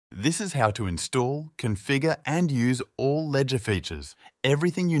This is how to install, configure, and use all Ledger features,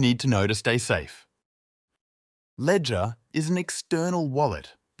 everything you need to know to stay safe. Ledger is an external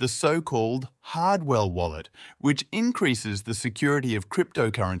wallet, the so-called hardware wallet, which increases the security of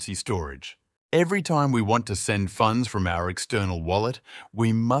cryptocurrency storage. Every time we want to send funds from our external wallet,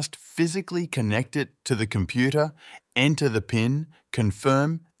 we must physically connect it to the computer, enter the PIN,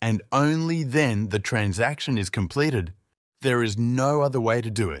 confirm, and only then the transaction is completed. There is no other way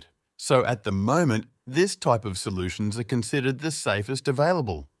to do it. So at the moment, this type of solutions are considered the safest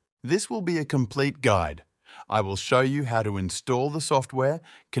available. This will be a complete guide. I will show you how to install the software,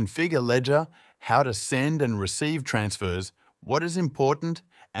 configure Ledger, how to send and receive transfers, what is important,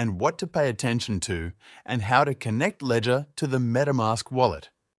 and what to pay attention to, and how to connect Ledger to the MetaMask wallet.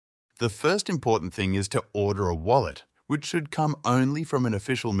 The first important thing is to order a wallet, which should come only from an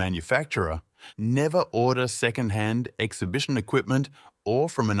official manufacturer. Never order second-hand exhibition equipment or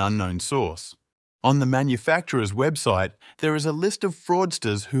from an unknown source. On the manufacturer's website, there is a list of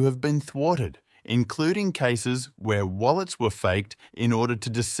fraudsters who have been thwarted, including cases where wallets were faked in order to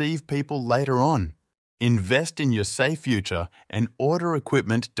deceive people later on. Invest in your safe future and order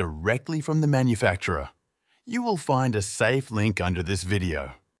equipment directly from the manufacturer. You will find a safe link under this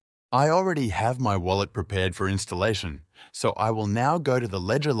video. I already have my wallet prepared for installation, so I will now go to the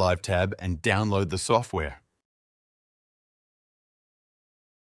Ledger Live tab and download the software.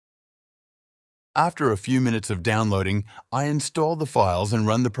 After a few minutes of downloading, I install the files and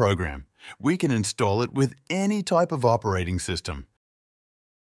run the program. We can install it with any type of operating system.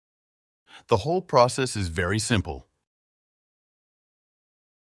 The whole process is very simple.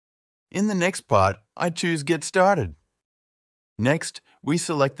 In the next part, I choose Get Started. Next, we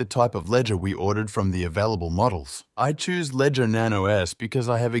select the type of ledger we ordered from the available models. I choose Ledger Nano S because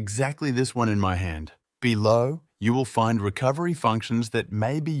I have exactly this one in my hand. Below, you will find recovery functions that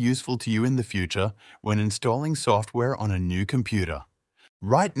may be useful to you in the future when installing software on a new computer.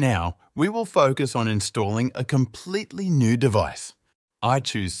 Right now, we will focus on installing a completely new device. I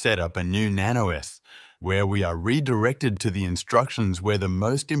choose Set up a new Nano S, where we are redirected to the instructions where the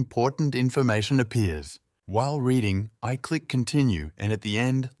most important information appears. While reading, I click Continue, and at the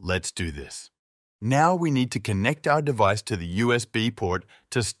end, let's do this. Now we need to connect our device to the USB port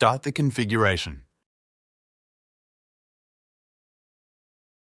to start the configuration.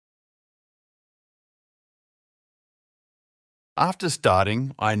 After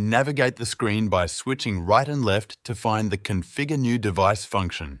starting, I navigate the screen by switching right and left to find the Configure New Device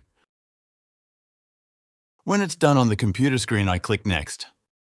function. When it's done on the computer screen, I click Next.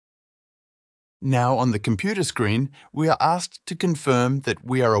 Now on the computer screen, we are asked to confirm that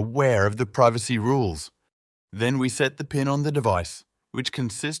we are aware of the privacy rules. Then we set the PIN on the device, which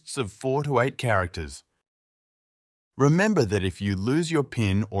consists of 4 to 8 characters. Remember that if you lose your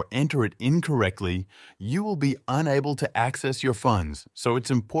PIN or enter it incorrectly, you will be unable to access your funds, so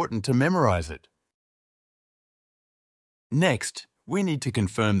it's important to memorize it. Next, we need to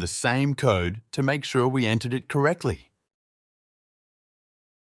confirm the same code to make sure we entered it correctly.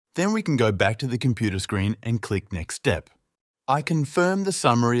 Then we can go back to the computer screen and click Next Step. I confirm the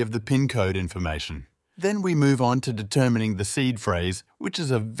summary of the PIN code information. Then we move on to determining the seed phrase, which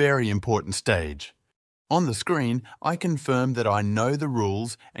is a very important stage. On the screen, I confirm that I know the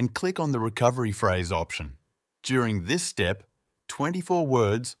rules and click on the recovery phrase option. During this step, 24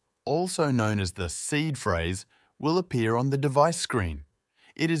 words, also known as the seed phrase, will appear on the device screen.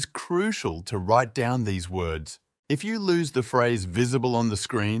 It is crucial to write down these words. If you lose the phrase visible on the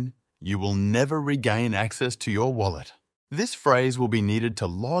screen, you will never regain access to your wallet. This phrase will be needed to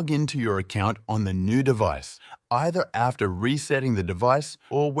log into your account on the new device, either after resetting the device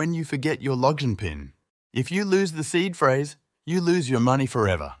or when you forget your login PIN. If you lose the seed phrase, you lose your money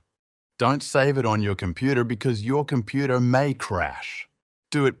forever. Don't save it on your computer because your computer may crash.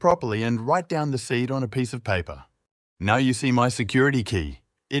 Do it properly and write down the seed on a piece of paper. Now you see my security key.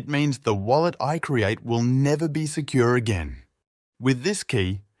 It means the wallet I create will never be secure again. With this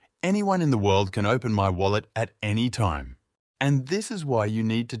key, anyone in the world can open my wallet at any time. And this is why you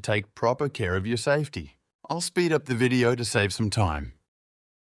need to take proper care of your safety. I'll speed up the video to save some time.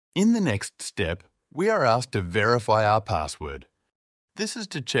 In the next step, we are asked to verify our password. This is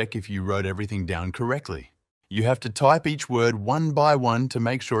to check if you wrote everything down correctly. You have to type each word one by one to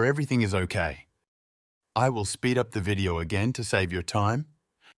make sure everything is okay. I will speed up the video again to save your time.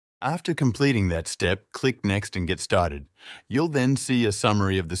 After completing that step, click Next and get started. You'll then see a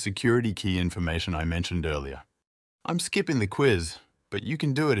summary of the security key information I mentioned earlier. I'm skipping the quiz, but you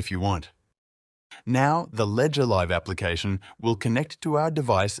can do it if you want. Now, the Ledger Live application will connect to our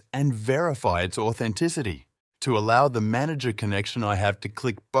device and verify its authenticity. To allow the manager connection, I have to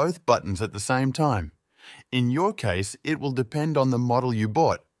click both buttons at the same time. In your case, it will depend on the model you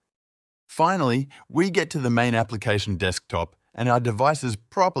bought. Finally, we get to the main application desktop and our device is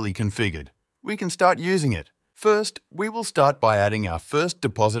properly configured. We can start using it. First, we will start by adding our first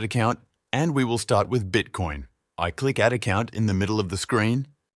deposit account, and we will start with Bitcoin. I click Add Account in the middle of the screen.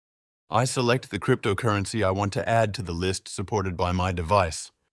 I select the cryptocurrency I want to add to the list supported by my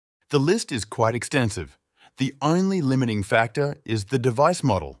device. The list is quite extensive. The only limiting factor is the device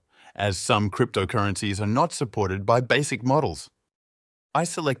model, as some cryptocurrencies are not supported by basic models. I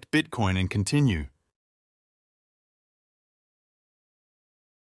select Bitcoin and continue.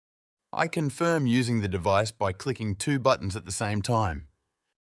 I confirm using the device by clicking two buttons at the same time.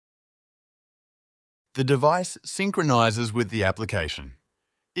 The device synchronizes with the application.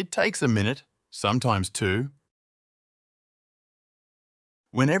 It takes a minute, sometimes two.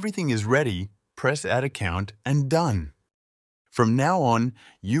 When everything is ready, press Add Account and Done. From now on,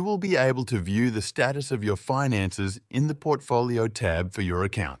 you will be able to view the status of your finances in the Portfolio tab for your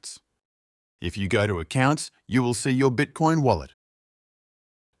accounts. If you go to Accounts, you will see your Bitcoin wallet.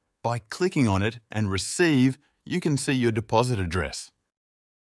 By clicking on it and Receive, you can see your deposit address.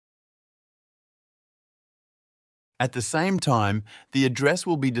 At the same time, the address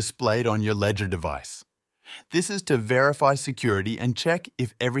will be displayed on your Ledger device. This is to verify security and check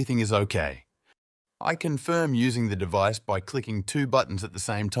if everything is okay. I confirm using the device by clicking two buttons at the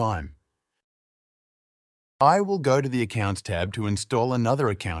same time. I will go to the Accounts tab to install another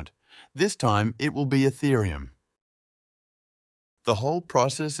account. This time, it will be Ethereum. The whole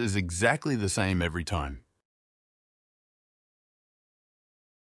process is exactly the same every time.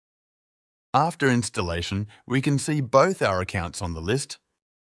 After installation, we can see both our accounts on the list.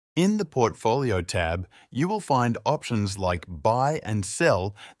 In the Portfolio tab, you will find options like Buy and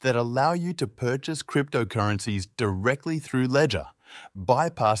Sell that allow you to purchase cryptocurrencies directly through Ledger,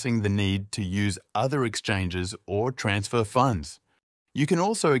 bypassing the need to use other exchanges or transfer funds. You can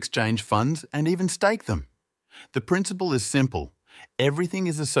also exchange funds and even stake them. The principle is simple. Everything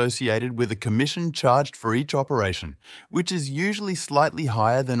is associated with a commission charged for each operation, which is usually slightly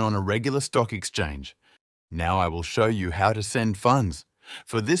higher than on a regular stock exchange. Now I will show you how to send funds.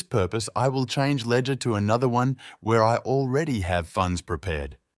 For this purpose, I will change Ledger to another one where I already have funds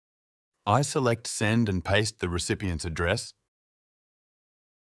prepared. I select Send and paste the recipient's address.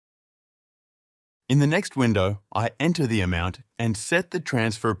 In the next window, I enter the amount and set the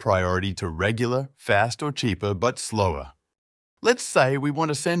transfer priority to regular, fast or cheaper but slower. Let's say we want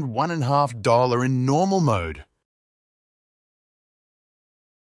to send $1.50 in normal mode.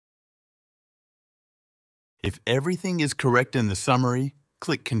 If everything is correct in the summary,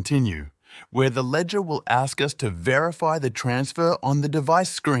 click Continue, where the Ledger will ask us to verify the transfer on the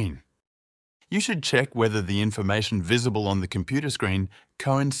device screen. You should check whether the information visible on the computer screen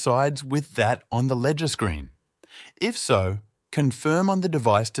coincides with that on the Ledger screen. If so, confirm on the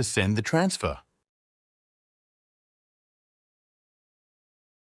device to send the transfer.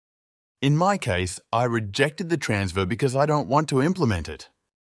 In my case, I rejected the transfer because I don't want to implement it.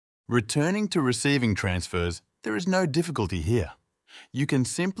 Returning to receiving transfers, there is no difficulty here. You can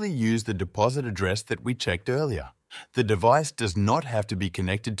simply use the deposit address that we checked earlier. The device does not have to be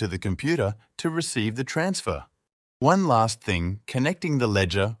connected to the computer to receive the transfer. One last thing, connecting the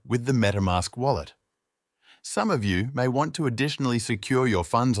Ledger with the MetaMask wallet. Some of you may want to additionally secure your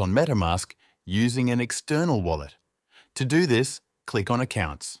funds on MetaMask using an external wallet. To do this, click on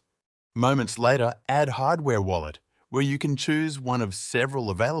Accounts. Moments later, add Hardware Wallet, where you can choose one of several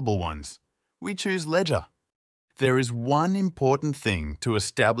available ones. We choose Ledger. There is one important thing to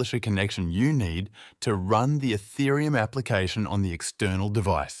establish a connection you need to run the Ethereum application on the external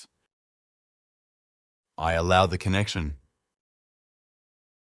device. I allow the connection.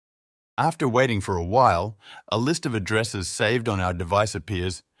 After waiting for a while, a list of addresses saved on our device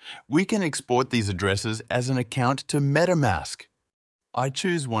appears. We can export these addresses as an account to MetaMask. I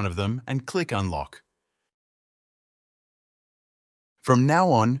choose one of them and click Unlock. From now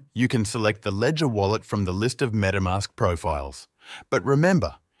on, you can select the Ledger wallet from the list of MetaMask profiles. But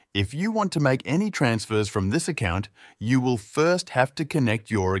remember, if you want to make any transfers from this account, you will first have to connect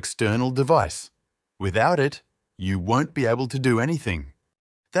your external device. Without it, you won't be able to do anything.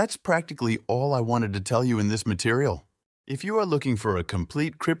 That's practically all I wanted to tell you in this material. If you are looking for a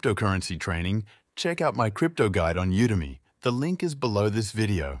complete cryptocurrency training, check out my crypto guide on Udemy. The link is below this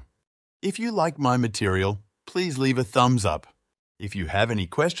video. If you like my material, please leave a thumbs up. If you have any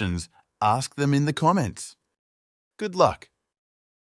questions, ask them in the comments. Good luck!